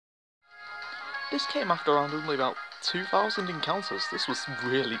This came after around only about 2,000 encounters. This was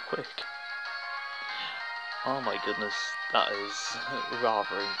really quick. Oh my goodness, that is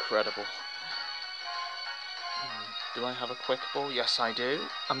rather incredible. Do I have a quick ball? Yes, I do.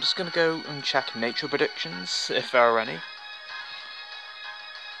 I'm just going to go and check nature predictions, if there are any.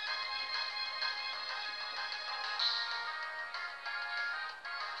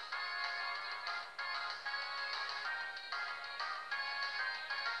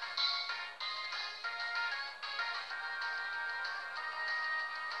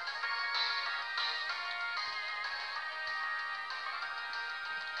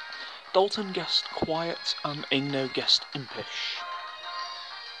 Dalton guessed quiet and Igno guessed impish.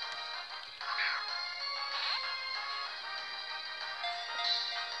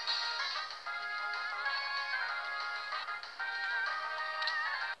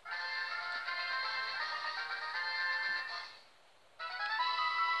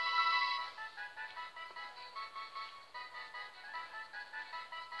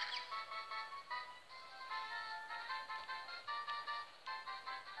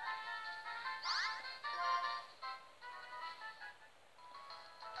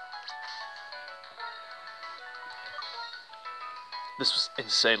 This was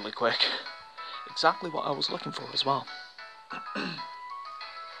insanely quick. Exactly what I was looking for as well.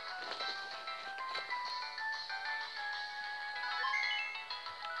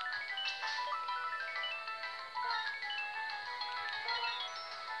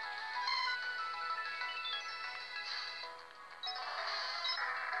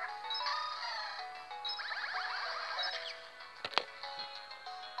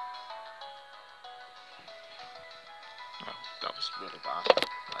 Oh, that was really bad.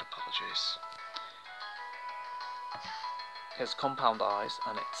 My apologies. Here's compound eyes,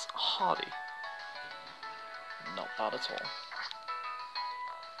 and it's hardy. Not bad at all.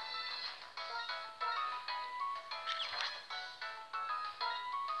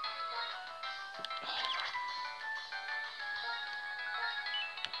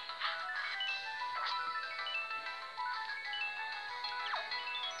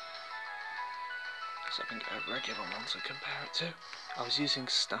 So I think a regular one to compare it to. I was using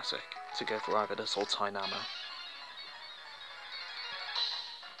static to go for either this or Tynamo.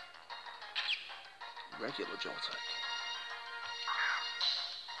 Regular Joltik.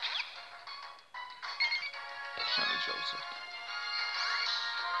 Shiny Joltik.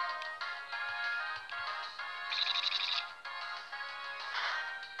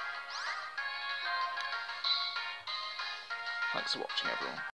 Thanks for watching, everyone.